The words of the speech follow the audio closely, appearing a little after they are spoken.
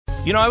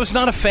You know, I was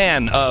not a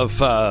fan of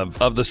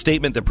the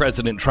statement that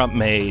President Trump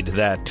made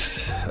that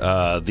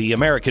the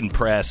American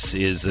press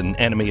is an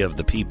enemy of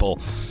the people.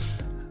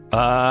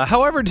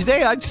 However,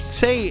 today I'd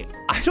say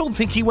I don't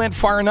think he went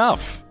far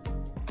enough.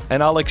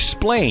 And I'll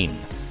explain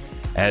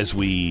as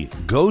we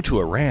go to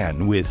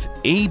Iran with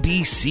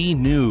ABC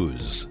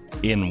News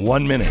in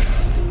 1 minute.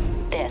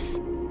 This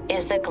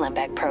is the Glenn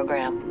Beck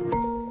Program.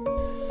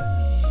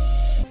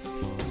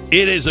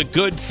 It is a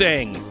good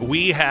thing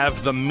we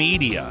have the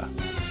media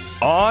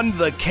on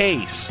the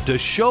case to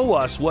show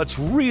us what's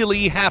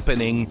really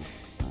happening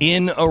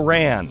in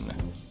Iran.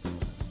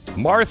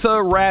 Martha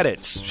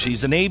Raddatz,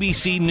 she's an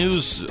ABC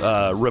News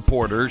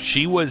reporter.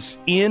 She was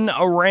in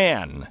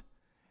Iran,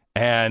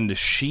 and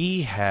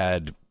she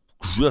had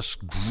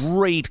just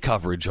great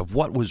coverage of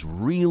what was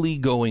really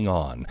going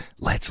on.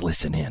 Let's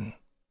listen in.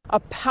 A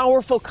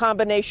powerful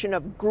combination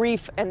of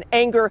grief and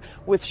anger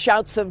with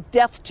shouts of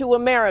death to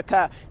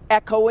America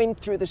echoing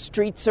through the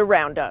streets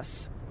around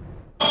us.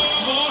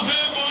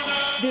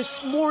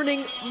 This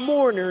morning,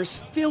 mourners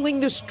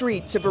filling the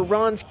streets of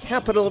Iran's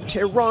capital of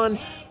Tehran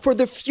for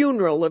the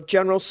funeral of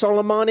General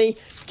Soleimani,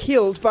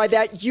 killed by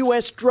that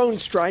U.S. drone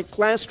strike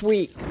last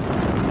week.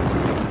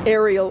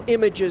 Aerial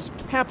images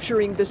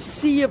capturing the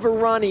sea of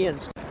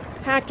Iranians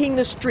packing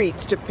the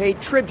streets to pay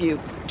tribute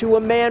to a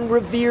man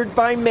revered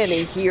by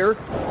many here.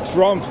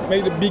 Trump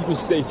made a big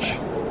mistake.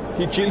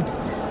 He killed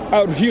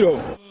our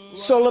hero.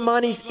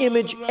 Soleimani's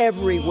image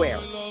everywhere.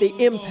 The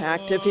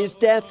impact of his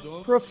death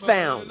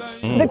profound.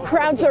 The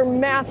crowds are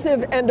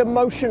massive and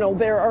emotional.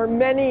 There are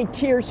many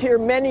tears here,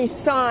 many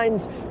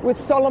signs with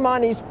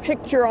Soleimani's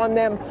picture on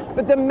them.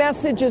 But the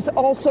message is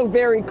also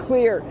very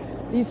clear.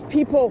 These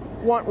people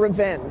want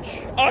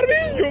revenge. Are we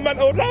human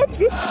or not?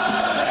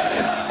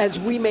 As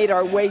we made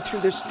our way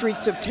through the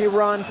streets of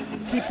Tehran,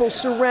 people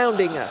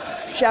surrounding us,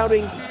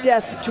 shouting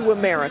death to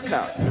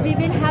America. We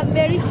will have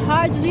very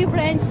hard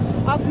revenge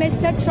of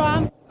Mr.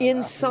 Trump.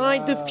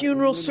 Inside the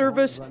funeral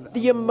service,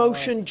 the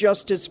emotion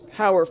just as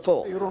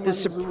powerful. The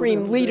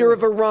supreme leader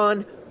of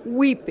Iran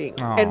weeping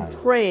and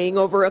praying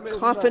over a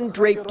coffin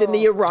draped in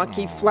the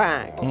Iraqi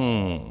flag.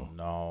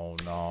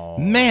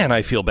 Man,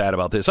 I feel bad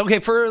about this. Okay,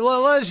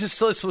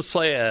 let's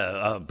play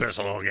a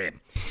personal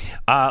game.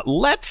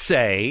 Let's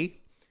go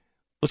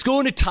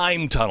in a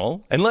time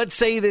tunnel, and let's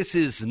say this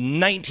is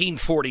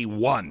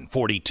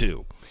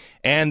 1941-42,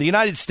 and the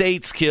United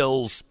States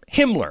kills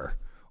Himmler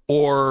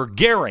or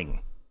Goering,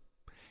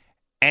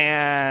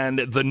 and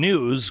the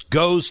news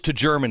goes to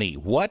Germany.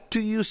 What do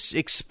you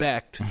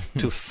expect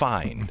to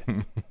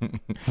find?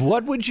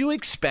 What would you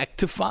expect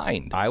to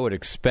find? I would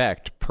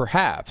expect,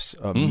 perhaps,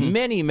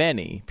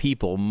 many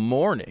people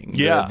mourning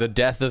the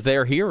death of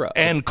their hero.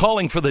 And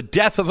calling for the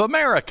death of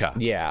America.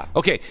 Yeah.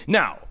 Okay,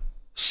 now,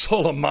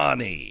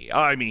 Soleimani,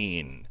 I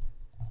mean,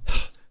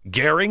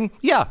 Goering,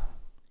 yeah.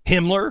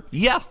 Himmler,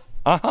 yeah.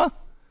 Uh-huh.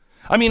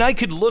 I mean, I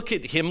could look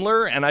at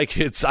Himmler and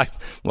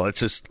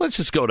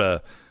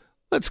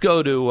let's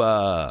go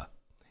to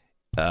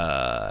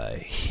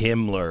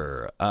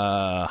Himmler.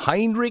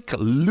 Heinrich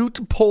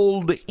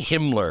Luitpold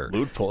Himmler.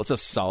 Luitpold, it's a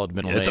solid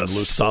middle name. It's a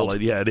Luitpold.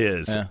 solid, yeah, it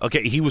is. Yeah.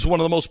 Okay, he was one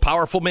of the most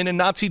powerful men in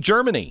Nazi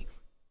Germany.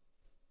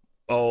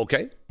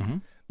 Okay. Mm-hmm.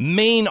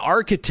 Main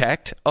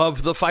architect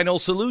of the final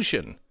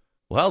solution.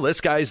 Well, this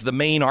guy's the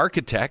main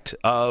architect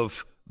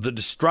of the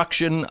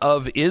destruction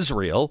of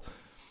Israel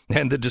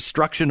and the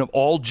destruction of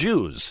all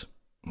Jews.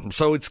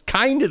 So it's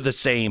kind of the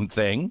same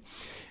thing.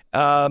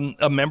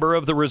 A member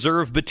of the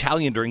Reserve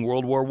Battalion during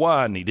World War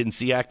I. He didn't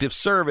see active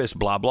service,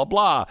 blah, blah,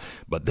 blah.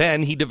 But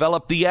then he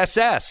developed the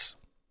SS.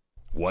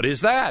 What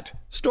is that?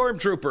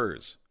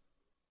 Stormtroopers.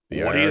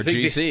 The what RGC. Do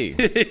you think?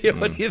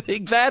 What do you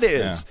think that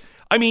is? Yeah.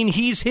 I mean,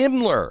 he's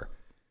Himmler.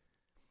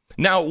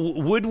 Now,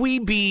 would we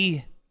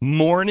be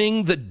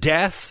mourning the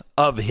death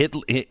of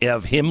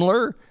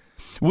Himmler?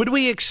 Would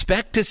we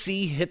expect to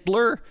see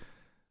Hitler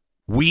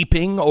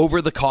weeping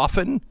over the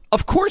coffin?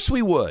 Of course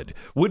we would.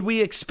 Would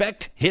we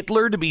expect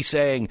Hitler to be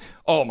saying,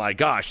 "Oh my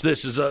gosh,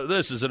 this is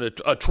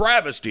a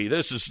travesty.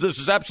 This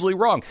is absolutely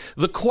wrong"?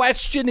 The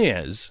question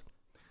is,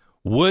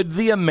 would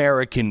the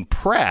American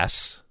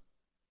press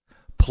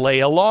play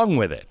along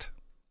with it?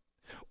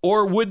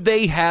 Or would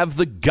they have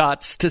the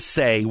guts to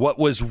say what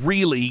was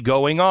really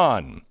going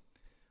on?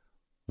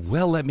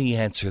 Well, let me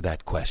answer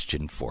that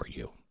question for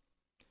you.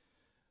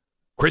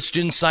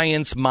 Christian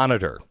Science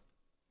Monitor.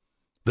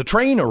 The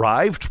train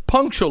arrived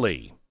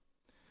punctually,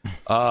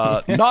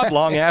 not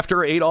long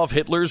after Adolf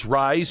Hitler's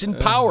rise in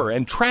power,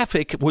 and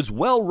traffic was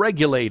well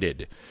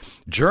regulated.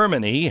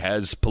 Germany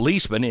has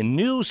policemen in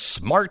new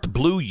smart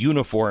blue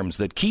uniforms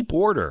that keep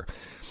order.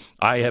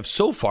 I have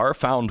so far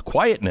found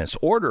quietness,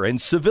 order,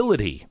 and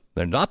civility.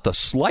 They're not the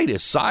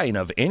slightest sign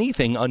of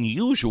anything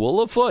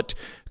unusual afoot.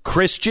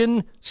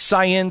 Christian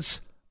Science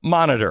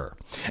Monitor.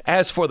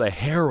 As for the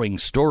harrowing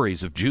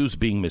stories of Jews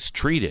being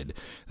mistreated,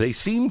 they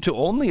seem to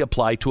only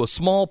apply to a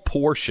small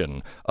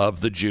portion of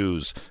the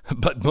Jews,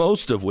 but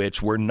most of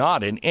which were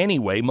not in any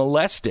way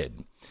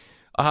molested.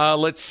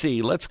 Let's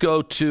see. Let's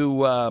go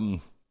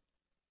to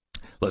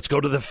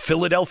the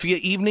Philadelphia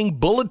Evening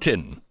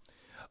Bulletin.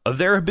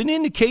 there have been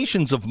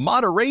indications of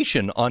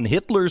moderation on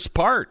Hitler's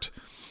part.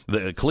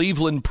 The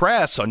Cleveland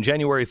Press on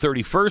January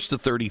 31st to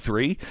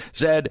 33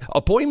 said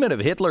appointment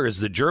of Hitler as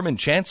the German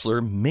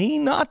chancellor may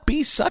not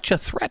be such a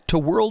threat to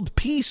world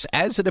peace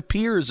as it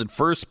appears at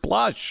first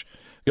blush,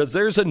 because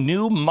there's a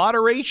new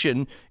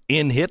moderation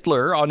in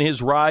Hitler on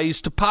his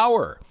rise to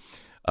power.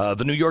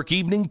 The New York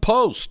Evening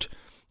Post,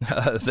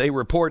 they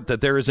report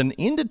that there is an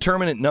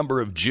indeterminate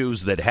number of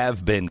Jews that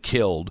have been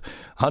killed.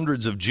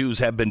 Hundreds of Jews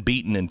have been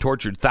beaten and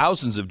tortured.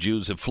 Thousands of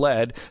Jews have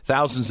fled.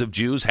 Thousands of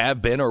Jews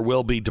have been or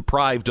will be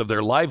deprived of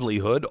their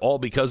livelihood, all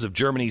because of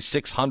Germany's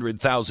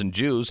 600,000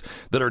 Jews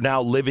that are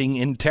now living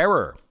in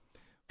terror.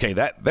 Okay,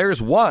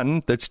 there's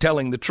one that's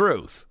telling the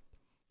truth.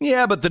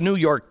 Yeah, but the New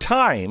York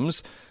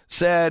Times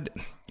said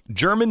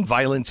German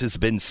violence has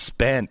been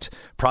spent.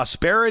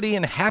 Prosperity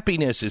and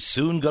happiness is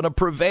soon going to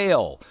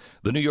prevail.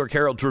 The New York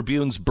Herald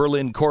Tribune's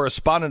Berlin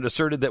correspondent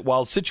asserted that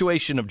while the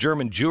situation of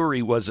German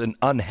Jewry was an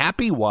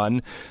unhappy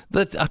one,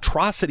 the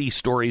atrocity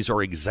stories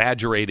are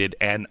exaggerated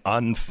and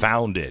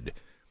unfounded.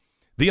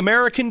 The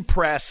American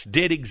press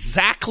did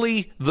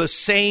exactly the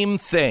same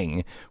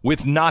thing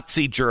with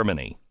Nazi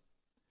Germany.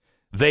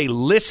 They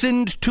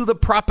listened to the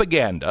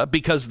propaganda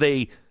because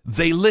they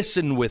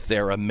listen with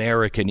their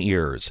American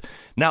ears.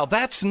 Now,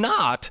 that's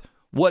not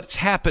what's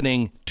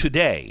happening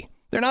today.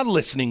 They're not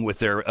listening with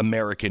their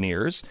American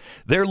ears.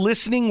 They're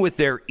listening with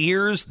their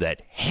ears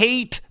that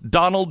hate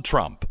Donald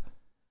Trump.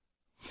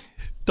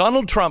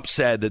 Donald Trump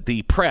said that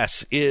the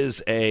press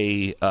is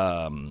an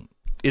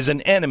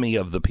enemy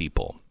of the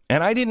people.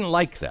 And I didn't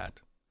like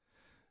that,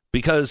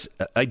 because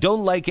I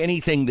don't like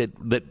anything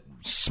that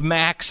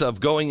smacks of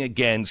going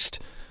against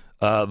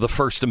the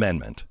First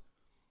Amendment.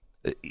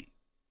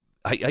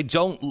 I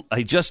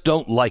just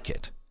don't like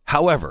it.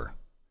 However,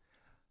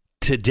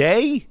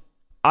 today,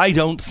 I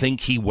don't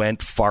think he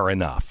went far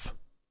enough.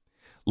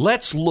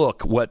 Let's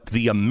look what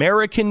the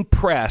American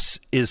press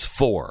is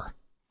for.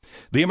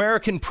 The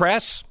American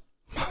press,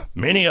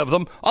 many of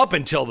them, up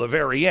until the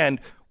very end,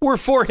 were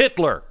for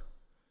Hitler.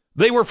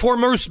 They were for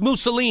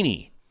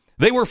Mussolini.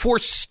 They were for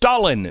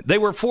Stalin. They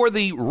were for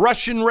the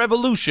Russian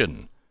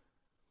Revolution.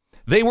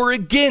 They were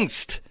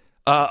against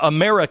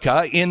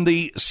America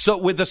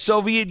with the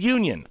Soviet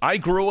Union. I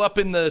grew up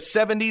in the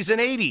 70s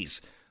and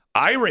 80s.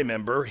 I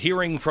remember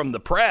hearing from the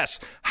press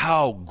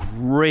how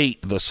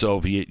great the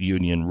Soviet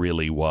Union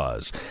really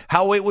was,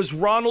 how it was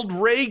Ronald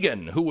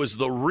Reagan who was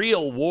the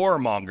real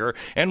warmonger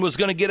and was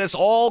going to get us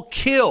all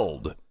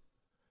killed.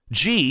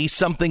 Gee,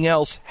 something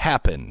else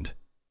happened.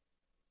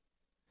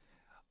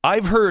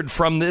 I've heard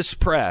from this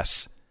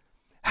press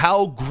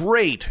how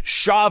great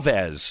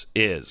Chavez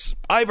is.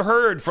 I've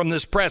heard from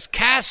this press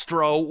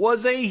Castro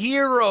was a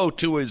hero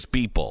to his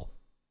people.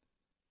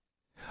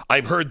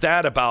 I've heard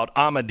that about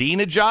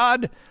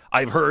Ahmadinejad.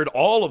 I've heard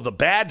all of the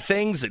bad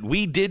things that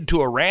we did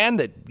to Iran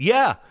that,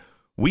 yeah,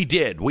 we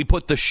did. We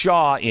put the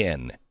Shah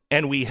in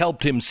and we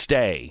helped him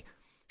stay.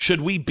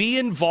 Should we be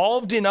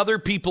involved in other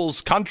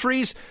people's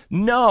countries?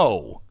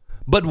 No.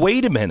 But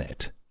wait a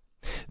minute.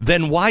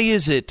 Then why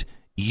is it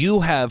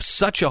you have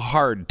such a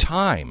hard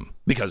time?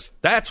 Because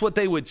that's what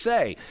they would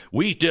say.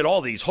 We did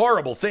all these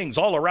horrible things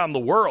all around the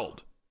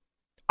world.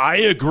 I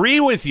agree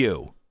with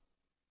you.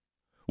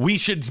 We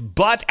should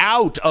butt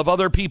out of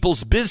other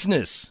people's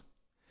business.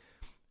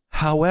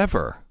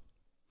 However,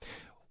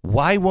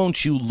 why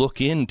won't you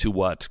look into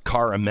what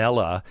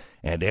Caramella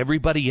and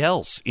everybody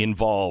else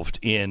involved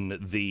in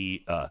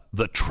the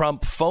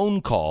Trump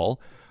phone call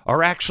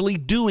are actually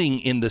doing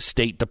in the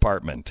State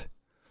Department?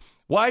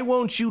 Why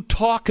won't you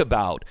talk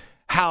about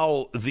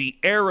how the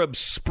Arab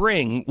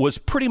Spring was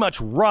pretty much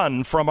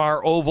run from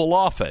our Oval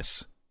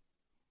Office?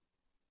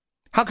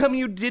 How come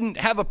you didn't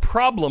have a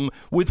problem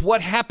with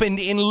what happened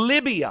in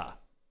Libya?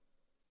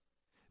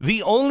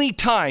 The only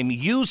time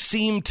you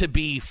seem to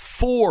be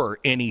for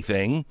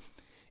anything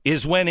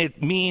is when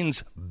it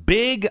means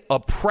big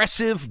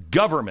oppressive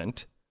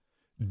government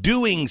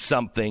doing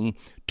something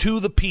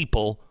to the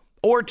people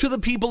or to the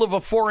people of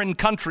a foreign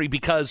country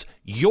because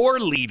your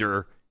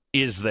leader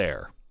is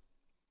there.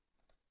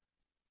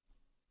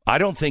 I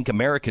don't think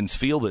Americans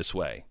feel this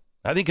way.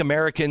 I think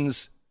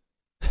Americans,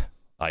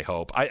 I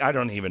hope, I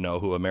don't even know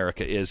who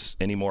America is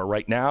anymore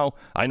right now.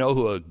 I know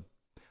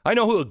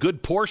who a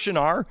good portion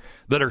are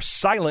that are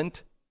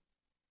silent.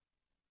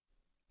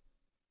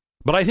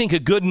 But I think a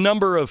good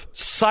number of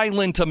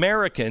silent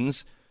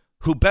Americans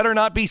who better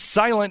not be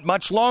silent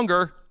much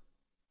longer,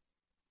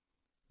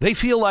 they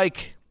feel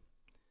like,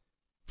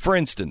 for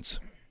instance,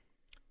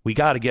 we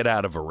got to get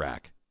out of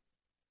Iraq.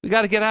 We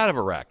got to get out of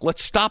Iraq.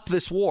 Let's stop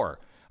this war.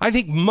 I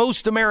think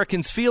most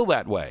Americans feel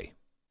that way.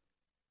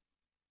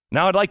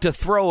 Now, I'd like to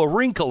throw a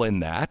wrinkle in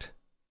that.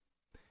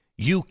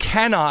 You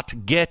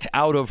cannot get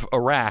out of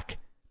Iraq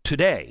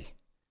today.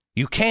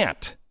 You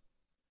can't.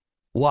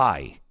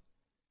 Why?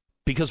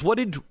 Because what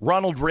did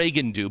Ronald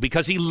Reagan do?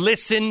 Because he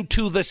listened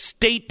to the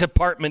State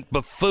Department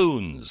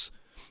buffoons.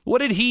 What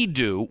did he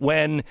do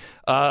when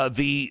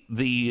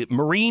the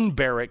Marine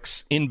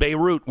barracks in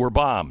Beirut were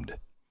bombed?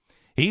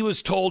 He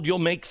was told, you'll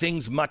make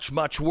things much,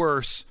 much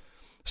worse.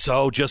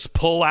 So just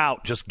pull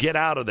out, just get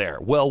out of there.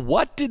 Well,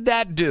 what did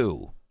that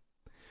do?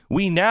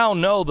 We now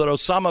know that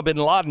Osama bin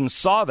Laden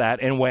saw that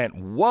and went,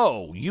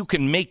 whoa, you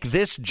can make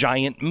this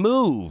giant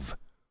move.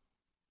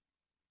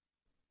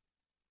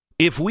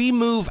 If we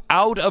move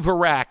out of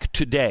Iraq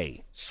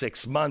today,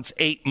 6 months,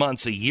 8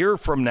 months, a year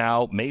from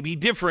now, maybe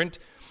different,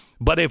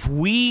 but if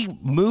we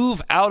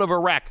move out of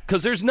Iraq,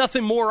 because there's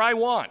nothing more I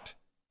want.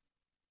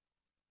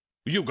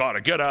 You got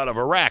to get out of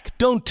Iraq.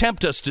 Don't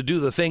tempt us to do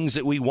the things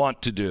that we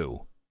want to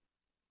do.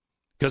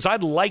 Because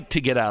I'd like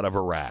to get out of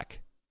Iraq.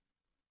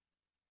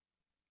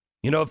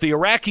 You know, if the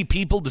Iraqi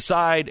people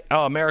decide,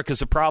 oh,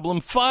 America's a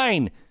problem,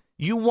 fine.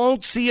 You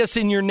won't see us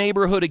in your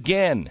neighborhood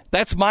again.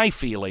 That's my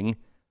feeling.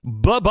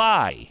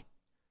 Bye-bye.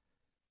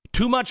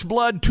 Too much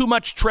blood, too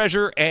much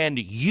treasure, and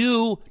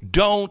you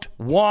don't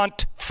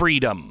want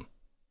freedom.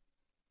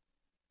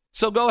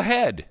 So go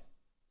ahead.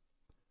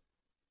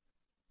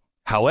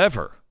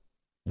 However,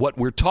 what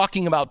we're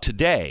talking about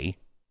today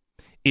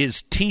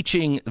is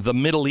teaching the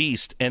Middle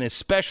East, and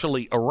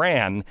especially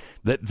Iran,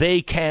 that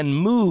they can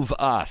move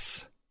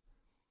us.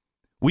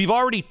 We've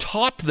already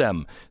taught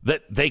them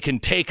that they can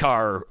take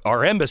our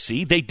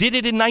embassy. They did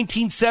it in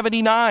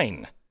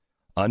 1979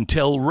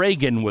 until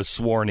Reagan was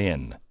sworn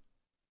in.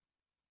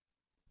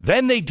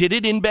 Then they did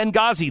it in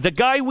Benghazi. The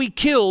guy we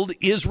killed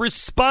is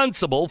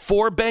responsible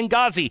for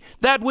Benghazi.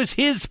 That was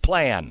his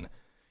plan.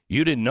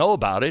 You didn't know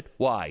about it.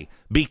 Why?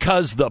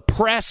 Because the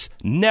press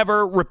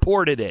never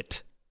reported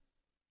it.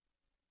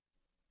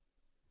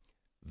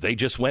 They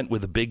just went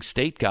with the big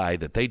state guy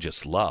that they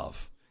just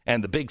love.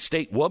 And the big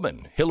state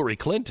woman, Hillary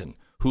Clinton,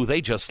 who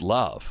they just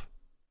love.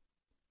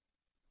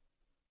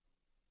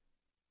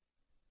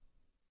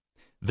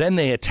 Then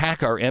they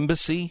attack our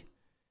embassy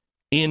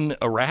in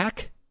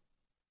Iraq.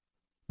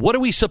 What are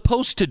we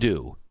supposed to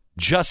do?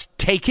 Just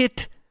take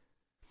it?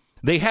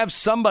 They have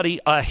somebody,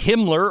 a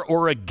Himmler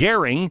or a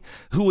Goering,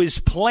 who is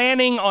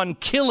planning on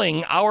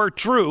killing our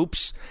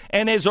troops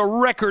and has a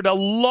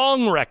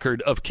long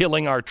record of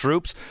killing our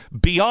troops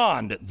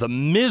beyond the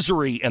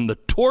misery and the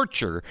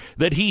torture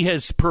that he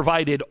has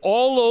provided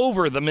all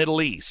over the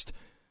Middle East.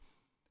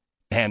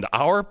 And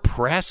our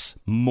press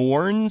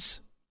mourns?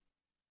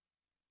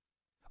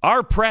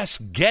 Our press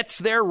gets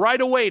there right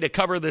away to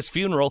cover this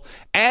funeral,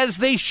 as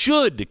they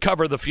should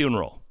cover the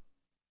funeral.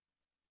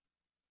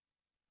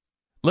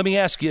 Let me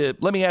ask you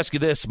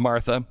this,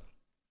 Martha.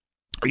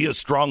 Are you a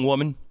strong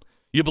woman?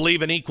 You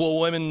believe in equal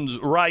women's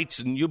rights,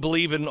 and you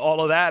believe in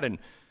all of that, and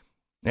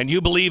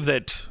you believe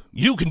that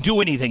you can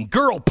do anything.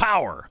 Girl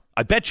power.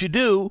 I bet you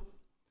do.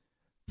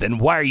 Then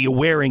why are you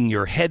wearing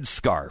your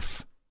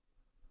headscarf?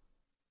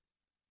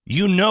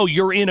 You know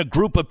you're in a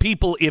group of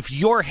people. If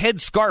your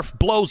headscarf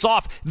blows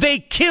off, they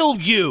kill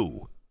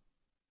you.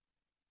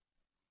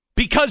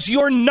 Because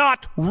you're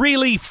not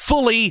really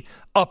fully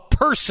a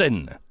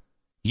person.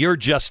 You're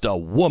just a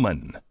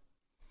woman.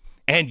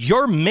 And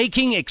you're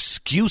making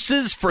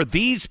excuses for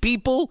these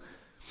people?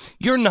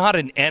 You're not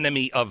an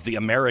enemy of the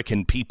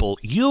American people.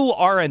 You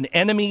are an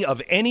enemy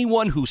of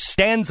anyone who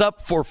stands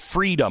up for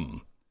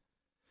freedom.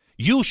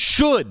 You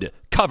should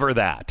cover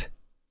that.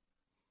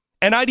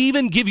 And I'd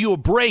even give you a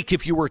break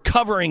if you were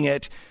covering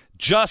it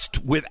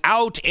just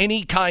without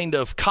any kind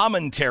of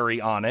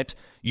commentary on it.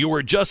 You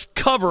were just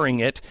covering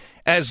it,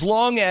 as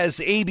long as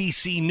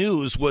ABC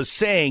News was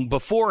saying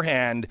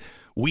beforehand,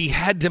 we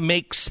had to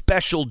make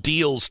special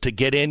deals to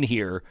get in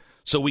here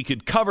so we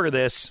could cover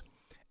this,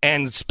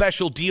 and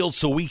special deals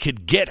so we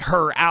could get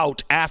her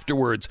out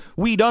afterwards.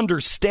 We'd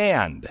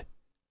understand.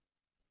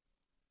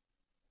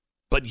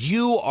 But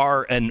you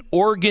are an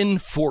organ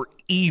for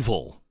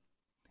evil.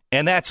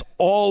 And that's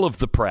all of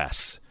the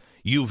press.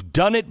 You've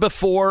done it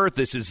before.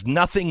 This is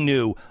nothing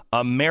new.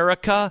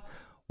 America,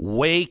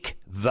 wake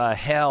the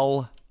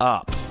hell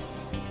up.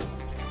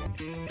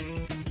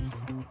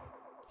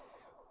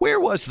 Where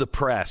was the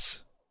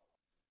press?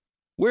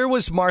 Where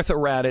was Martha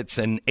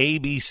Raddatz and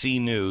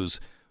ABC News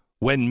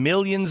when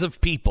millions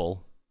of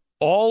people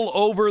all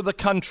over the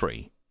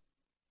country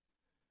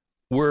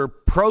were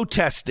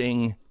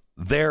protesting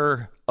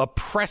their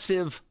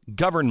oppressive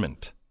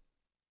government?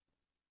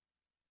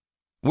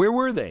 Where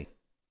were they?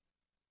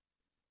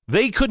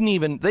 They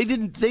didn't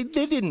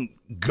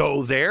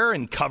go there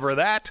and cover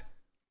that.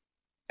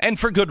 And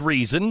for good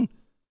reason.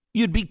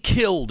 You'd be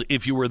killed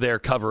if you were there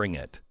covering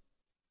it.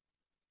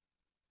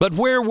 But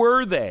where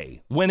were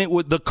they when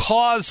the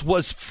cause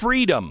was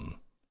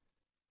freedom?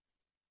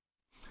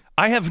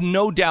 I have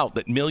no doubt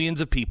that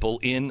millions of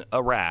people in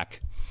Iraq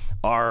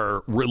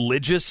are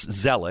religious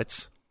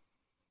zealots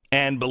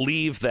and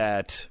believe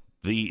that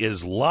the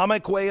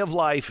Islamic way of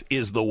life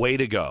is the way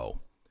to go.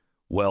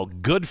 Well,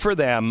 good for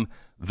them.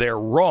 They're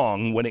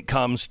wrong when it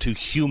comes to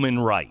human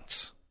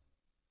rights.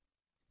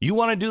 You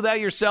want to do that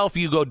yourself?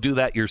 You go do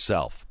that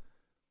yourself.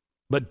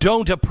 But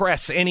don't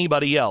oppress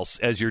anybody else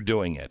as you're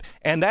doing it.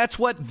 And that's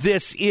what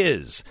this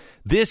is.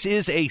 This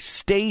is a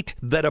state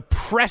that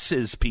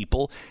oppresses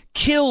people,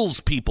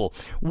 kills people.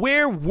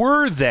 Where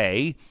were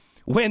they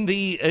when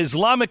the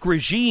Islamic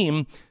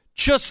regime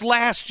just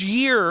last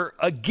year,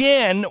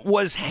 again,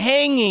 was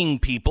hanging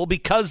people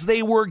because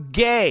they were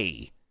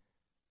gay.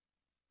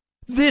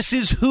 This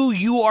is who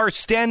you are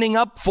standing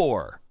up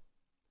for.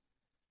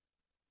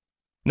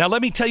 Now,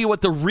 let me tell you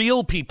what the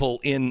real people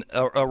in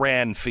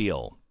Iran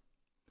feel.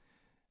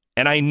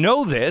 And I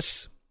know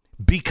this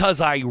because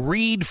I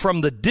read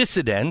from the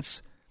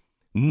dissidents,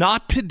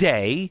 not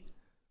today,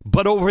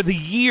 but over the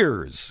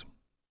years.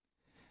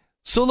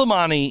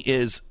 Soleimani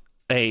is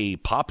a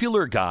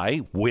popular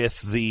guy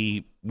with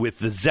the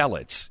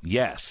zealots.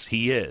 Yes,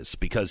 he is,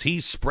 because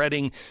he's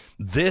spreading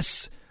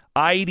this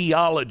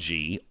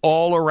ideology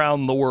all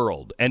around the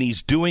world, and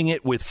he's doing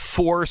it with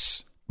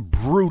force,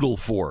 brutal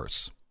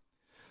force.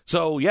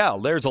 So, yeah,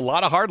 there's a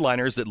lot of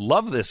hardliners that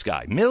love this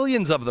guy,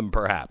 millions of them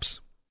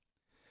perhaps.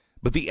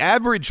 But the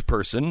average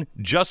person,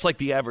 just like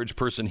the average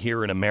person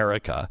here in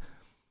America,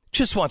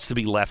 just wants to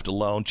be left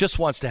alone, just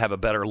wants to have a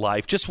better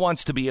life, just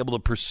wants to be able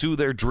to pursue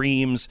their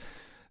dreams.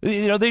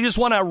 You know, they just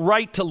want a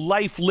right to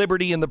life,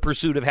 liberty, and the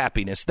pursuit of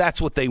happiness.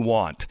 That's what they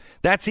want.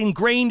 That's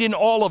ingrained in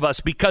all of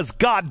us because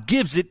God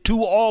gives it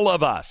to all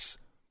of us.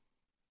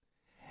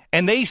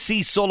 And they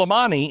see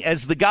Soleimani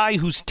as the guy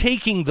who's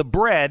taking the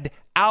bread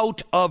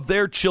out of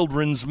their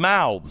children's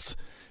mouths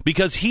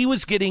because he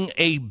was getting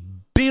 $1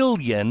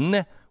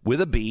 billion,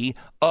 with a B,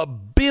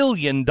 $1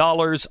 billion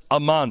a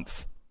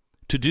month.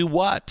 To do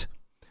what?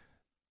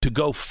 To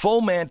go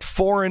foment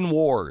foreign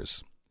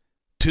wars,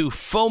 to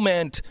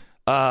foment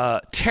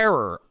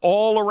terror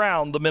all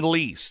around the Middle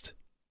East.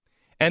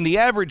 And the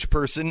average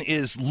person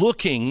is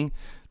looking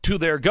to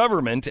their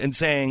government and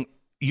saying,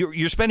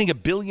 you're spending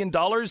 $1 billion?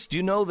 Do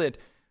you know that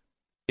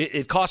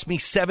it cost me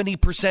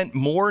 70%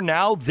 more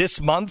now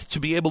this month to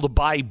be able to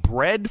buy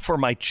bread for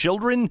my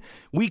children?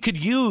 We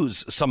could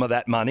use some of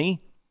that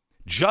money.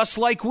 Just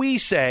like we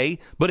say,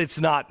 but it's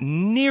not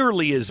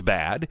nearly as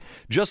bad.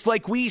 Just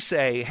like we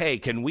say, hey,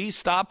 can we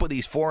stop with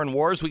these foreign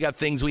wars? We got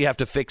things we have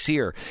to fix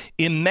here.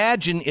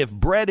 Imagine if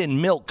bread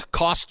and milk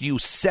cost you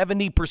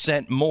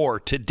 70% more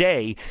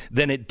today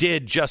than it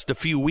did just a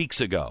few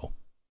weeks ago.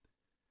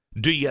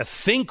 Do you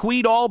think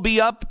we'd all be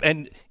up?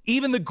 And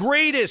even the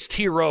greatest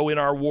hero in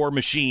our war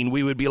machine,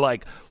 we would be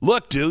like,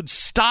 look, dude,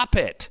 stop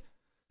it.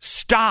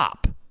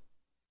 Stop.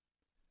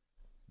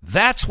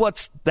 That's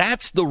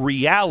the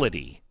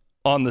reality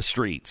on the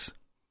streets.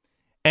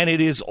 And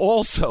it is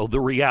also the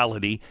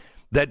reality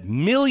that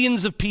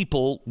millions of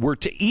people were,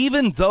 to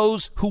even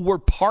those who were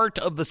part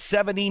of the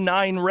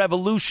 79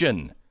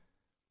 revolution,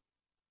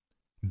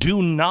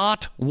 do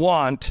not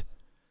want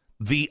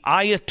the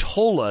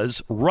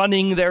Ayatollahs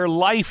running their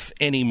life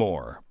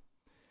anymore.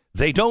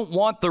 They don't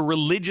want the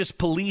religious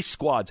police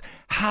squads.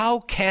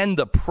 How can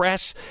the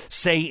press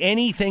say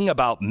anything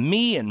about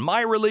me and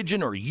my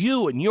religion or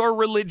you and your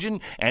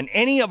religion and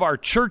any of our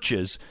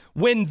churches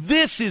when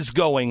this is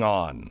going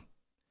on?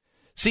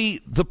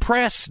 See, the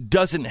press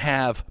doesn't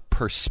have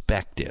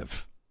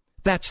perspective.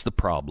 That's the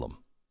problem.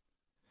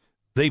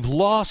 They've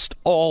lost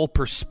all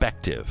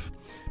perspective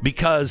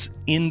because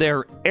in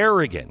their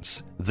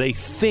arrogance, they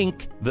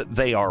think that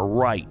they are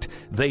right.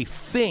 They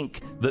think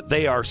that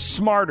they are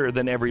smarter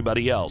than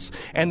everybody else.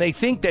 And they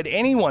think that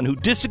anyone who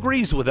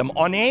disagrees with them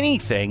on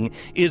anything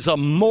is a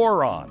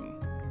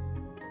moron.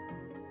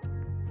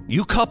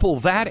 You couple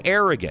that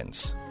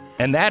arrogance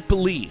and that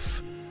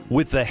belief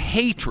with the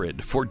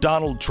hatred for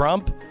Donald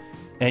Trump,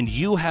 and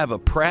you have a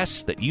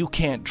press that you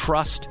can't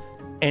trust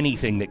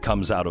anything that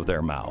comes out of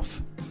their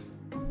mouth.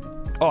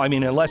 Oh, I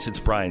mean, unless it's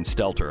Brian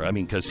Stelter. I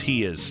mean, because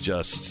he is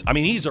just, I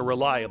mean, he's a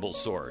reliable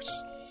source.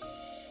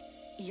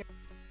 Yeah,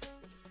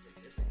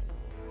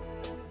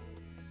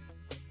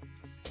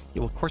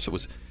 well, of course it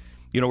was.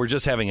 You know, we're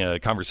just having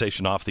a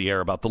conversation off the air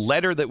about the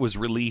letter that was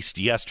released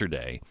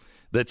yesterday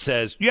that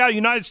says, yeah,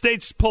 United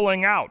States is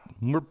pulling out.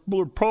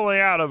 We're pulling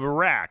out of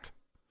Iraq.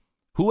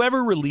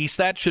 Whoever released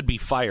that should be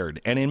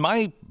fired. And in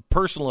my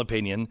personal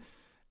opinion,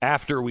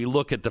 after we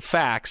look at the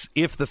facts,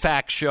 if the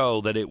facts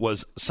show that it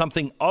was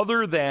something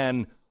other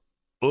than,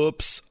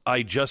 oops,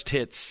 I just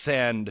hit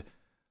send,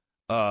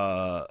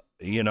 and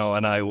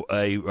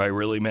I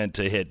really meant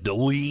to hit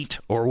delete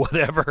or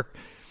whatever,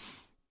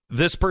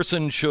 this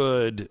person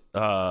should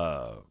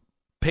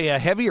pay a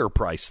heavier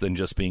price than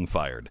just being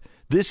fired.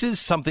 This is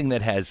something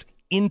that has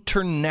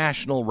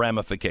international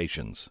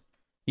ramifications.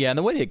 Yeah, and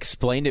the way they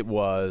explained it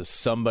was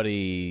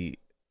somebody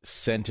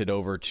sent it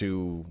over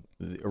to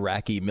the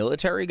Iraqi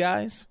military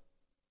guys,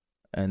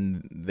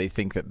 and they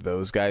think that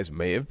those guys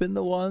may have been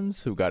the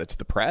ones who got it to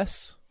the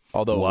press.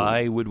 Although,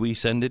 why would we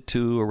send it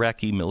to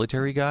Iraqi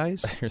military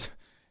guys?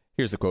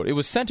 Here's the quote. It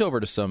was sent over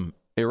to some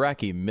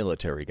Iraqi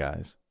military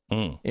guys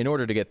in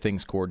order to get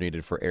things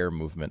coordinated for air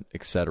movement,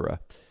 etc.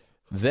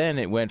 Then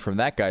it went from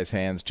that guy's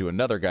hands to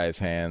another guy's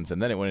hands,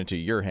 and then it went into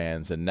your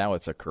hands, and now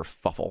it's a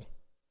kerfuffle.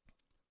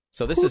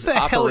 So this is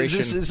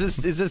Operation...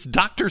 Is this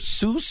Dr.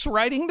 Seuss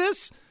writing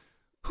this?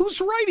 Who's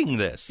writing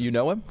this? You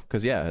know him?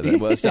 Because, yeah, that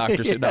was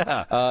Dr. Seuss.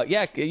 No.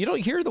 You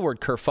don't hear the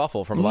word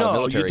kerfuffle from a lot of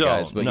military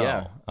guys.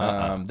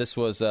 But, this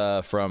was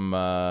from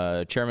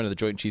Chairman of the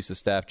Joint Chiefs of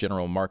Staff,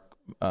 General Mark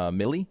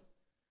Milley.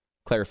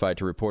 clarified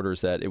to reporters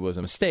that it was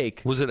a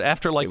mistake. Was it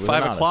after like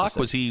 5 o'clock?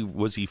 Was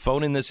he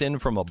phoning this in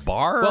from a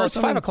bar? Well, or it's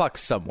something? 5 o'clock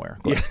somewhere.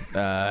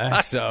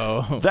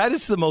 So that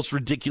is the most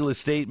ridiculous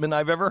statement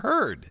I've ever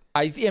heard.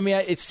 I mean,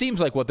 it seems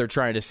like what they're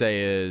trying to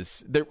say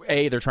is they're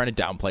trying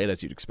to downplay it,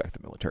 as you'd expect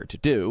the military to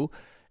do.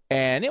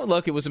 And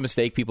look, it was a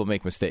mistake. People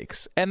make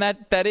mistakes, and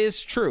that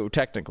is true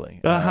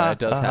technically. It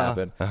does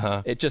happen.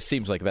 It just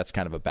seems like that's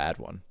kind of a bad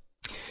one.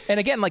 And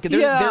again, like it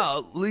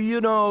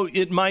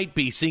might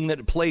be, seeing that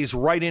it plays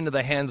right into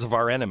the hands of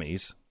our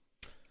enemies.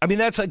 I mean,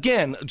 that's,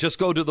 again, just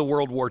go to the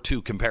World War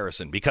II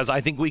comparison, because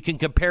I think we can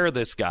compare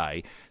this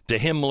guy to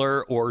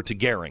Himmler or to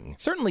Goering.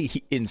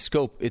 Certainly, in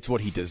scope, it's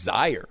what he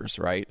desires,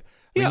 right?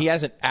 I mean, he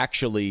hasn't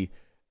actually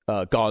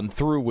gone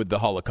through with the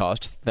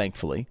Holocaust,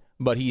 thankfully,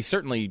 but he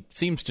certainly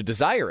seems to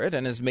desire it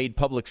and has made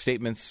public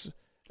statements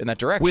in that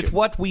direction. With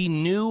what we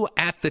knew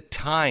at the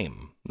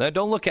time. Now,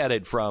 don't look at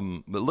it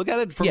from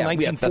 1941,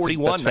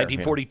 that's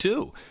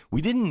 1942.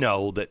 We didn't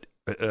know that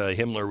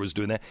Himmler was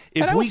doing that.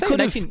 If we could,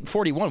 in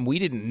 1941, we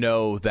didn't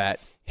know that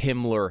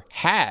Himmler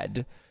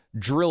had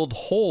drilled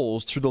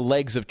holes through the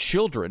legs of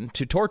children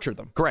to torture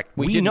them. Correct.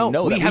 We didn't know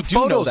that. We have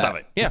photos of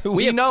it. Yeah,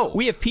 we know.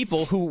 We have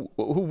people who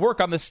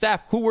work on the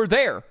staff who were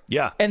there.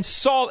 Yeah. And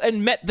saw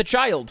and met the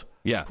child.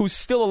 Yeah. Who's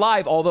still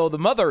alive, although the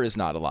mother is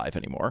not alive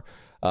anymore.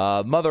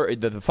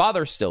 The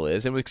father still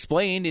is, and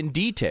explained in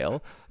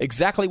detail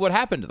exactly what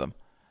happened to them.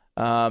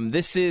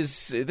 This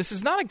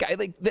is not a guy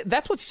like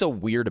that's what's so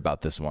weird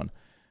about this one.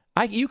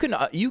 You can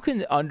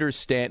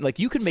understand, like,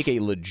 you can make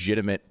a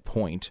legitimate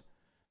point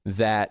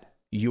that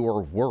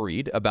you're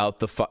worried about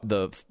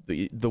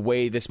the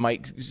way this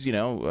might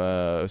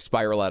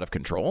spiral out of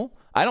control.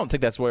 I don't think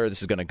that's where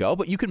this is going to go,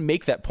 but you can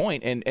make that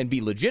point and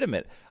be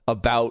legitimate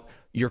about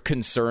your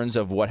concerns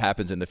of what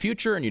happens in the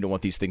future, and you don't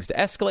want these things to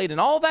escalate,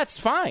 and all that's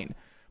fine.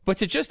 But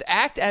to just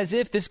act as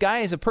if this guy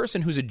is a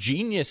person who's a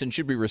genius and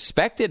should be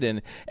respected,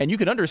 and you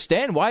can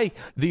understand why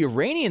the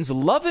Iranians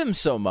love him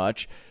so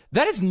much,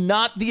 that is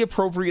not the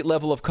appropriate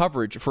level of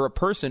coverage for a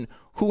person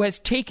who has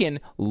taken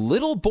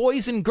little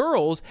boys and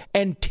girls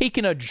and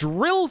taken a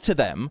drill to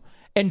them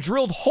and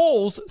drilled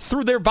holes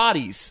through their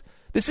bodies.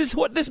 This is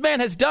what this man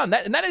has done.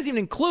 And that doesn't even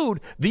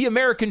include the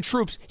American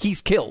troops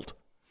he's killed.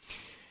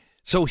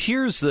 So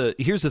here's the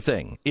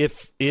thing.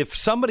 If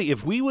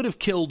we would have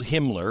killed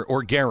Himmler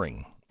or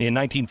Goering in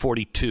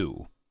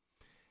 1942,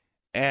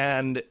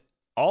 and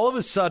all of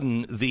a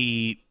sudden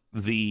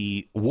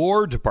the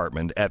War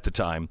Department at the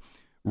time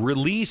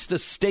released a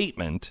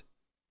statement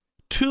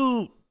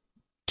to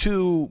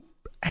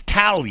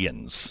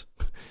Italians,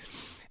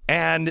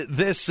 and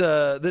this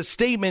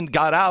statement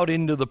got out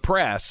into the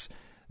press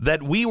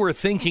that we were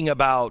thinking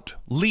about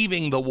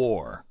leaving the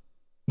war.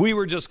 We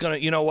were just going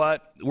to, you know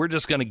what? We're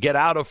just going to get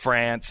out of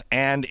France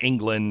and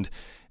England,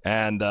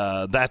 and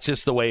that's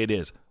just the way it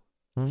is.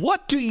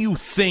 What do you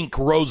think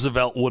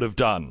Roosevelt would have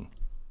done?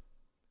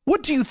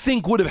 What do you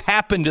think would have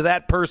happened to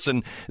that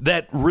person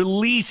that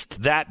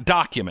released that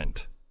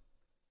document?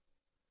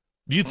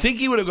 Do you think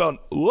he would have gone,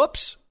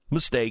 whoops,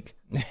 mistake?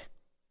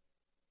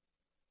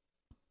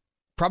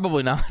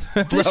 Probably not.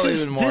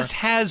 This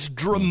has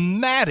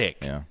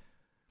dramatic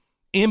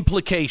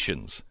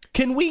implications.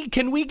 Can we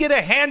get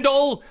a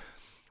handle?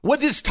 What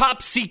does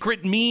top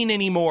secret mean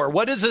anymore?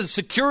 What does a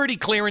security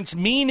clearance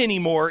mean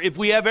anymore if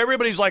we have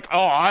everybody's like,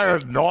 oh, I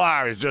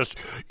was just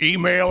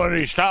emailing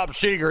these top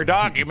secret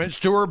documents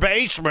to her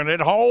basement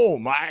at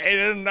home. I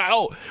didn't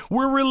know.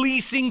 We're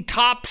releasing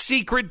top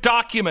secret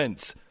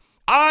documents.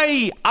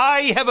 I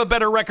have a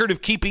better record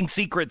of keeping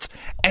secrets,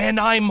 and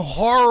I'm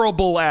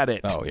horrible at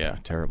it. Oh, yeah,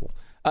 terrible.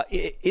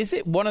 Is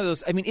it one of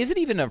those? I mean, is it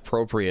even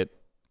appropriate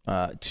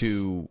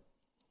to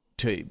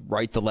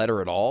write the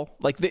letter at all?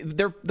 Like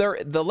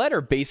the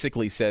letter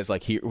basically says,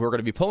 like, we're going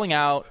to be pulling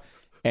out,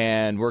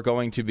 and we're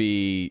going to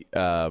be,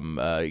 we're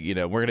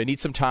going to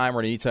need some time.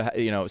 We're going to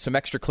need some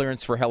extra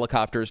clearance for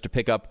helicopters to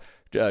pick up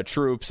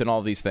troops and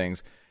all these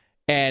things.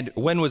 And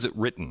when was it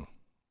written?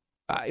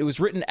 It was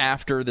written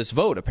after this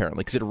vote,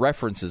 apparently, because it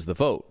references the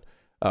vote.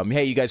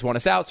 Hey, you guys want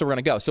us out, so we're going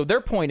to go. So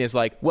their point is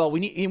like, well, we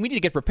need to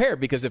get prepared,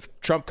 because if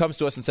Trump comes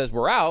to us and says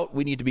we're out,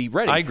 we need to be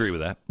ready. I agree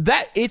with that.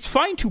 It's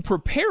fine to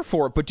prepare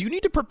for it, but do you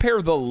need to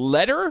prepare the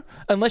letter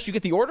unless you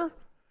get the order?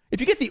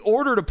 If you get the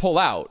order to pull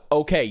out,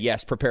 okay,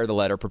 yes, prepare the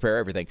letter, prepare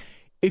everything.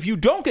 If you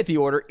don't get the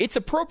order, it's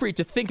appropriate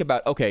to think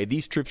about, okay,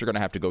 these troops are going to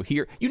have to go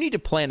here. You need to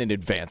plan in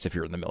advance if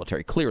you're in the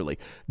military, clearly.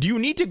 Do you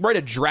need to write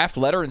a draft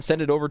letter and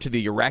send it over to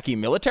the Iraqi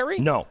military?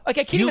 No. Like,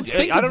 I can't even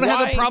think I don't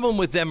have a problem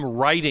with them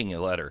writing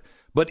a letter,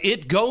 but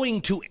it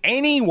going to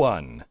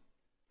anyone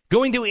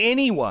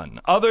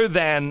other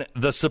than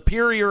the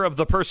superior of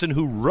the person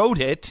who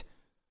wrote it,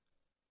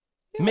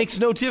 makes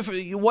no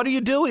difference. What are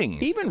you doing?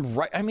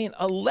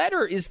 A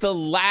letter is the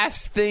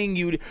last thing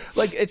you'd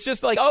like. It's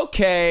just like,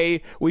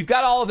 okay, we've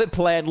got all of it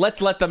planned.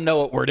 Let's let them know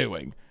what we're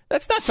doing.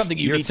 That's not something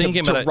you need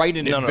to write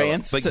in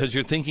advance. Because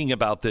you're thinking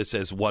about this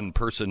as one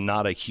person,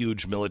 not a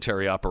huge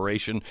military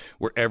operation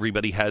where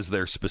everybody has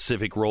their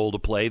specific role to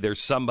play.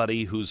 There's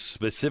somebody whose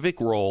specific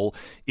role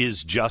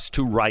is just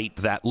to write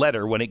that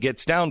letter when it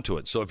gets down to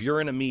it. So if you're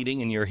in a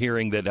meeting and you're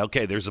hearing that,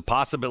 okay, there's a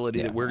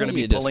possibility that we're going to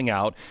be pulling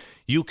out,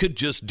 you could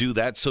just do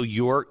that so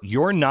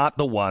you're not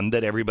the one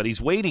that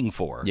everybody's waiting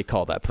for. You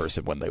call that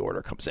person when the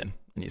order comes in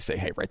and you say,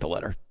 hey, write the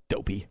letter.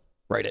 Dopey.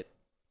 Write it.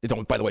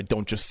 By the way,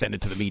 don't just send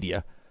it to the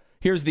media.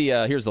 Here's the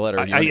letter.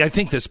 I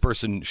think this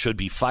person should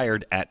be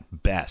fired at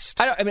best.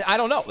 I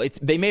don't know.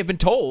 They may have been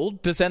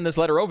told to send this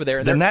letter over there.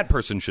 And then that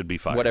person should be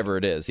fired. Whatever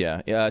it is,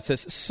 yeah. It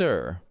says,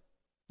 sir,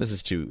 this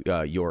is to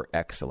Your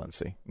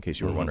Excellency, in case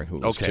you were wondering who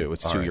it was to.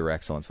 It's to Your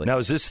Excellency. Now,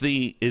 is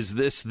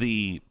this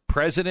the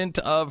president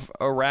of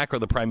Iraq or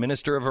the prime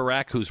minister of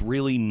Iraq who's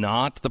really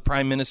not the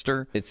prime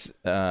minister? It's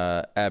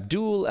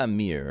Abdul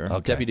Amir,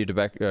 Deputy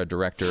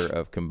Director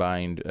of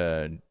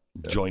Combined...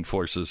 Joint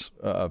Forces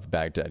of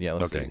Baghdad. Yeah,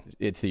 let's see.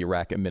 It's the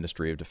Iraq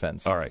Ministry of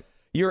Defense. All right.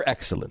 Your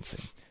Excellency.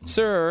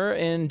 Sir,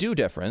 in due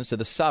deference to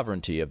the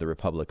sovereignty of the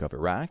Republic of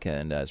Iraq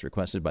and as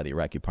requested by the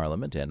Iraqi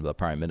Parliament and the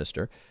Prime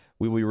Minister,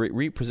 we will be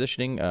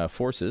repositioning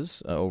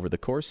forces over the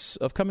course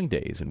of coming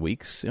days and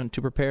weeks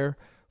to prepare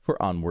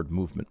for onward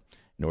movement.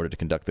 In order to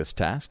conduct this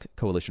task,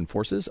 coalition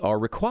forces are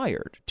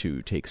required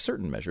to take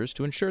certain measures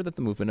to ensure that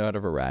the movement out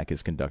of Iraq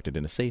is conducted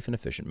in a safe and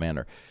efficient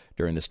manner.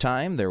 During this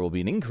time, there will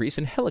be an increase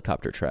in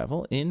helicopter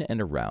travel in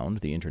and around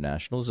the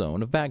international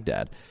zone of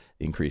Baghdad.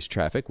 The increased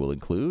traffic will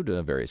include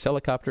various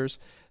helicopters.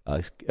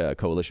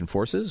 Coalition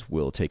forces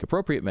will take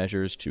appropriate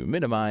measures to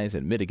minimize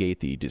and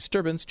mitigate the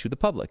disturbance to the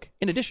public.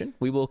 In addition,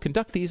 we will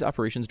conduct these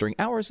operations during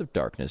hours of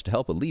darkness to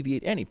help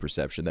alleviate any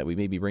perception that we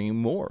may be bringing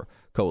more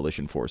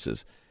coalition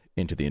forces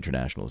into the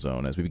international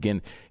zone. As we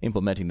begin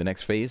implementing the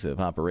next phase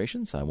of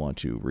operations, I want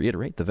to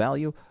reiterate the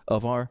value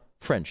of our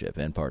friendship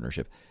and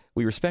partnership.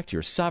 We respect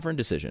your sovereign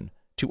decision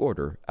to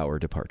order our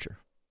departure.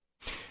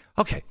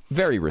 Okay.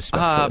 Very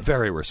respectful.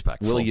 Very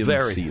respectful. William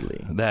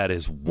Seeley. That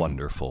is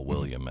wonderful,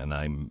 William. And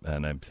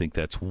I think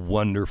that's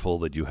wonderful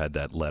that you had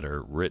that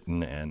letter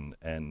written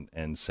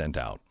and sent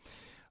out.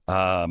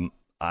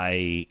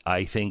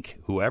 I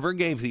think whoever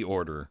gave the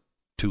order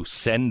to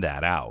send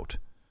that out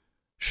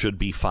should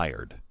be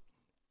fired.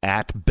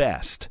 At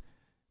best,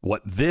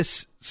 what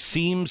this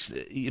seems,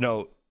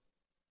 the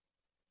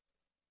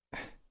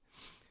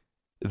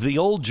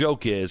old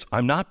joke is,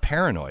 I'm not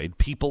paranoid.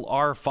 People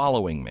are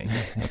following me,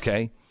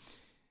 okay?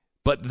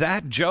 But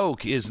that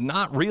joke is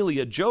not really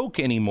a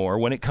joke anymore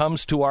when it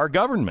comes to our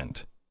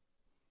government.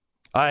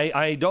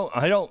 I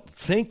don't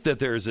think that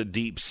there's a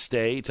deep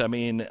state. I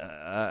mean,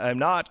 I'm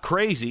not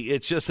crazy.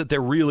 It's just that there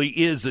really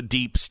is a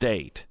deep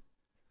state.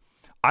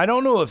 I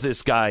don't know if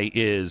this guy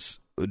is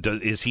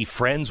he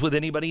friends with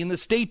anybody in the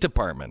State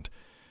Department?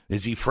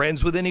 Is he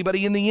friends with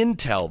anybody in the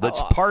intel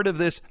that's part of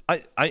this?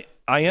 I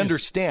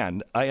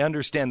understand. I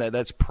understand that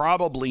that's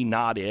probably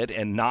not it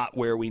and not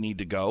where we need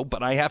to go.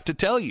 But I have to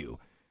tell you,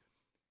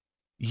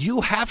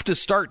 you have to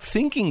start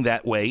thinking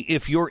that way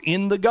if you're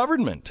in the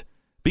government,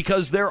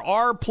 because there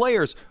are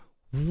players.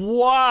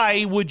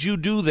 Why would you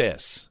do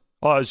this?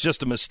 Oh, it's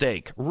just a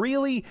mistake.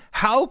 Really?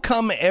 How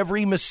come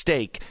every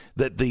mistake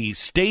that the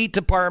State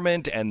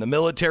Department and the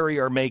military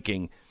are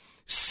making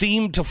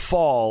seem to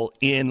fall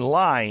in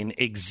line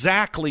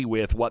exactly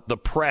with what the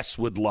press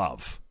would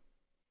love?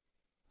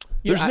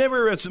 There's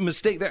never a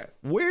mistake there.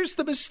 Where's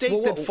the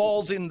mistake that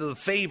falls into the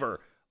favor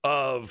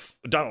of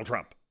Donald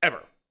Trump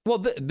ever? Well,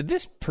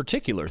 this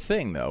particular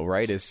thing, though,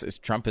 right, is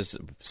Trump has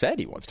said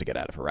he wants to get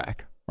out of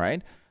Iraq,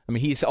 right? I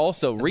mean, he's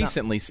also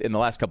recently, in the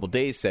last couple of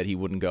days, said he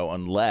wouldn't go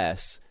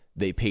unless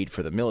they paid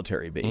for the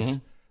military base.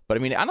 Mm-hmm. But, I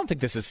mean, I don't think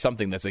this is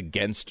something that's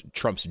against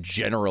Trump's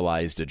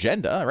generalized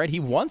agenda, right? He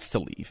wants to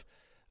leave.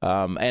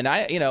 And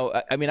I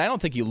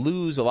don't think you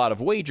lose a lot of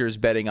wagers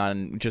betting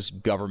on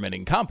just government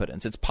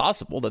incompetence. It's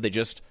possible that they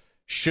just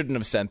shouldn't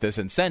have sent this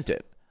and sent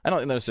it. I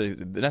don't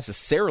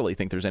necessarily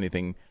think there's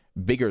anything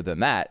bigger than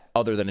that,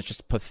 other than it's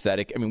just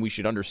pathetic. I mean, we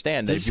should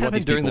understand that. Did this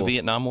happen during the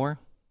Vietnam War?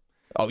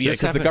 Oh, yeah,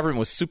 because the government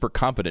was super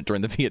competent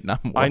during the Vietnam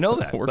War. I know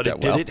that, but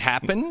did it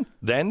happen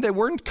then? They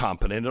weren't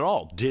competent at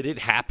all. Did it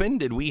happen?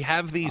 Did we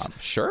have these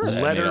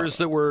letters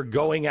that were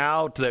going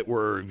out that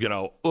were,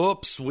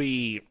 oops,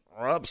 we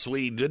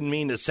didn't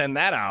mean to send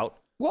that out?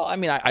 Well, I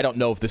mean, I don't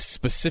know if this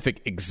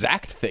specific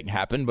exact thing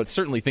happened, but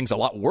certainly things a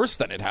lot worse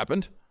than it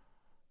happened.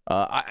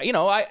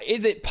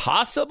 Is it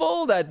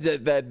possible that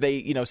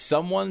they,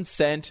 someone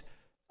sent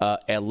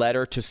a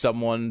letter to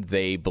someone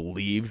they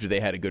believed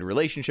they had a good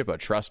relationship, a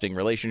trusting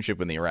relationship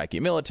with the Iraqi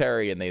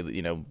military, and they,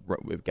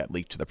 it got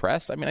leaked to the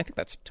press? I mean, I think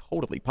that's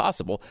totally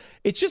possible.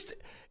 It's just,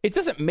 it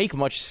doesn't make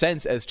much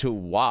sense as to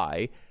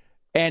why.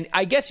 And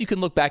I guess you can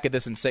look back at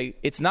this and say,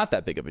 it's not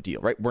that big of a deal,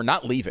 right? We're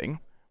not leaving.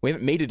 We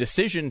haven't made a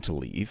decision to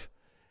leave.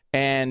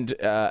 And,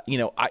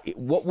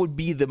 what would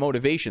be the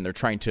motivation? They're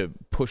trying to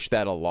push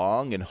that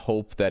along and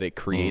hope that it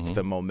creates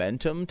the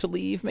momentum to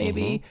leave,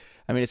 maybe. Mm-hmm.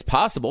 I mean, it's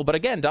possible. But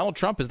again, Donald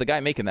Trump is the guy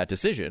making that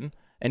decision,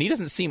 and he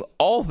doesn't seem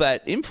all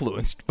that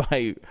influenced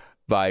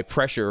by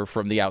pressure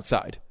from the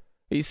outside.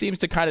 He seems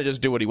to kind of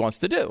just do what he wants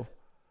to do.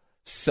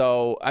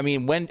 So, I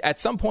mean, when at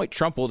some point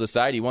Trump will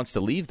decide he wants to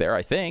leave there,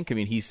 I think. I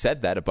mean, he's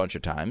said that a bunch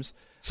of times.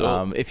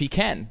 So, if he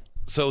can.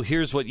 So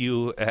here's what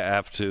you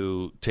have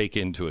to take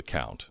into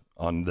account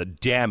on the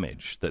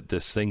damage that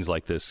things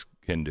like this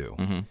can do.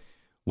 Mm-hmm.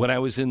 When I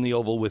was in the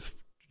Oval with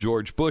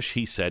George Bush,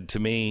 he said to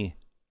me,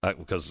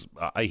 because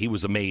he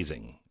was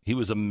amazing. He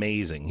was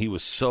amazing. He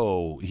was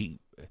so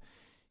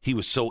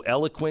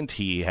eloquent.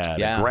 He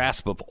had a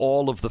grasp of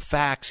all of the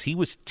facts. He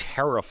was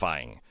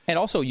terrifying. And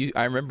also,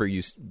 I remember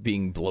you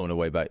being blown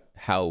away by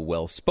how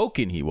well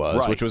spoken he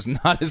was, which was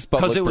not his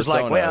public persona. Because it was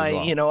like,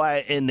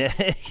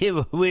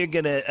 we're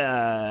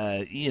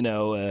gonna,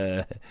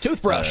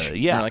 toothbrush.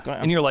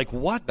 And you're like,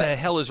 what the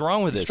hell is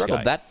wrong with this guy?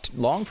 Struggled that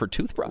long for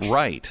toothbrush,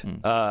 right?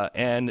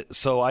 And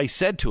so I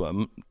said to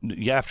him,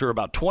 after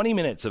about 20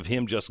 minutes of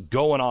him just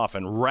going off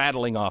and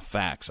rattling off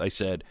facts, I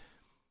said,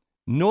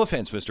 no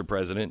offense, Mr.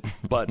 President,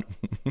 but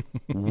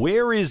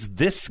where is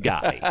this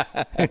guy?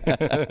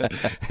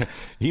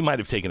 He might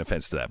have taken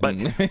offense to that, but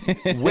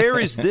where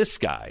is this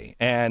guy?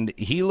 And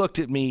he looked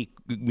at me,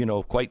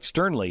 quite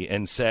sternly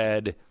and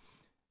said,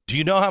 do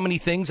you know how many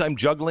things I'm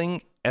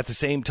juggling at the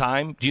same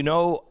time? Do you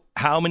know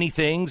how many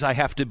things I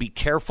have to be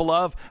careful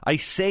of? I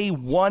say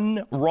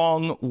one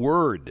wrong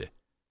word,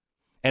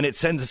 and it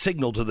sends a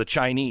signal to the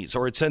Chinese,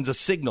 or it sends a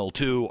signal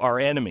to our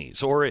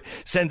enemies, or it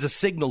sends a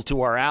signal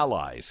to our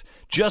allies.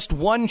 Just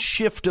one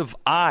shift of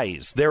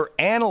eyes. They're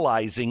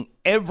analyzing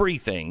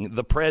everything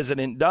the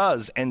president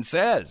does and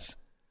says.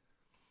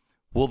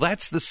 Well,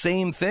 that's the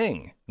same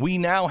thing. We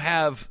now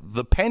have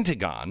the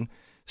Pentagon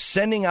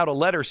sending out a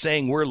letter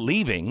saying we're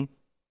leaving.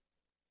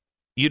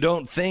 You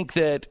don't think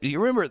that... You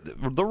remember,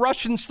 the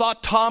Russians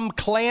thought Tom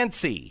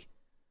Clancy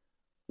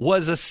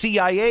was a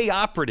CIA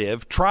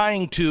operative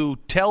trying to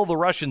tell the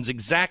Russians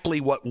exactly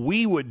what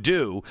we would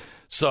do,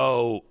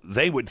 so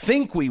they would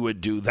think we would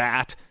do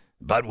that,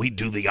 but we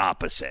do the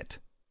opposite.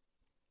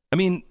 I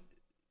mean,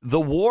 the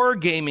war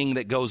gaming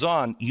that goes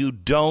on, you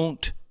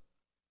don't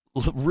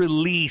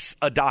release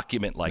a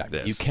document like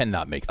this. You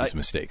cannot make these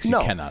mistakes. You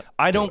cannot.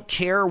 I don't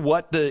care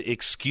what the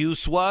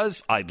excuse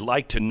was. I'd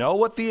like to know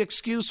what the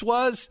excuse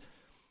was.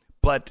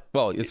 But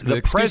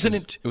the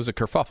president, it was a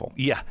kerfuffle.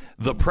 Yeah,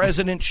 the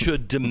president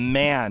should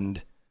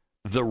demand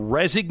the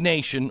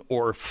resignation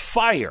or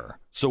fire.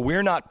 So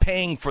we're not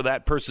paying for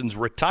that person's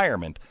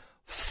retirement.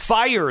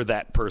 Fire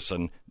that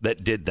person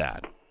that did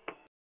that.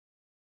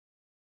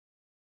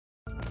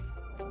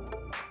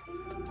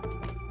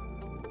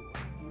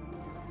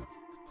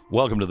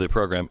 Welcome to the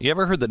program. You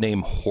ever heard the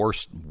name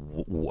Horst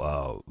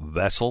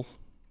Wessel?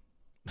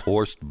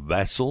 Horst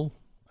Wessel,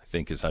 I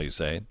think is how you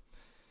say it.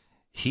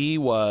 He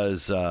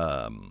was,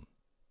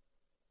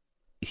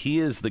 he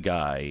is the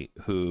guy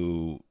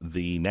who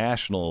the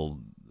National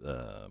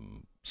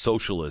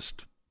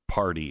Socialist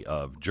Party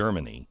of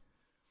Germany,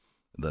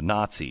 the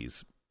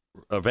Nazis,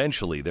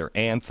 eventually their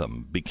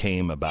anthem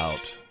became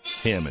about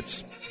him.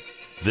 It's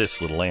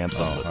this little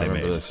anthem that they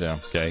made. This, yeah.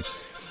 Okay.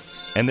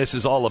 And this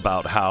is all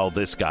about how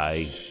this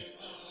guy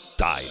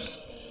died.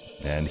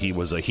 And he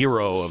was a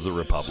hero of the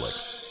Republic.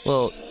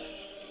 Well,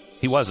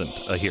 he wasn't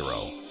a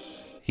hero.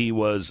 He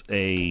was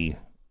a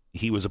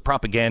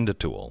propaganda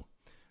tool.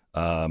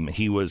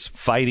 He was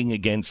fighting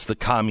against the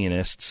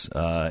communists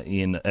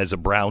as a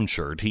brown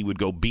shirt. He would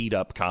go beat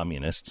up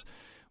communists.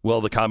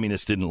 Well, the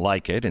communists didn't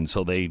like it, and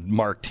so they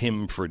marked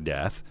him for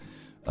death.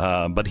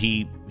 But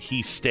he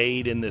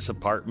stayed in this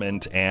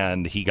apartment,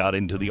 and he got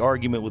into the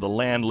argument with a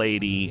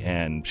landlady,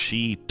 and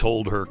she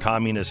told her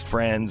communist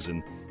friends,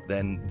 and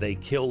then they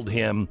killed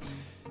him.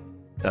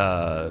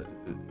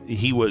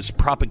 He was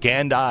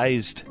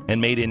propagandized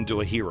and made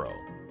into a hero.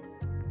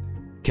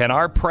 Can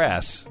our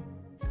press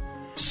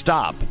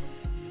stop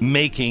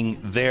making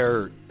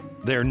their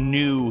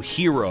new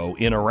hero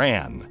in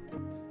Iran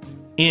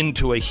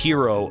into a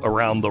hero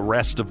around the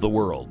rest of the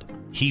world?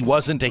 He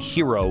wasn't a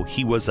hero.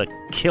 He was a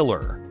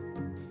killer.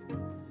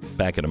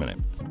 Back in a minute.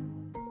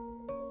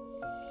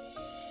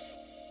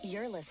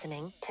 You're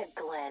listening to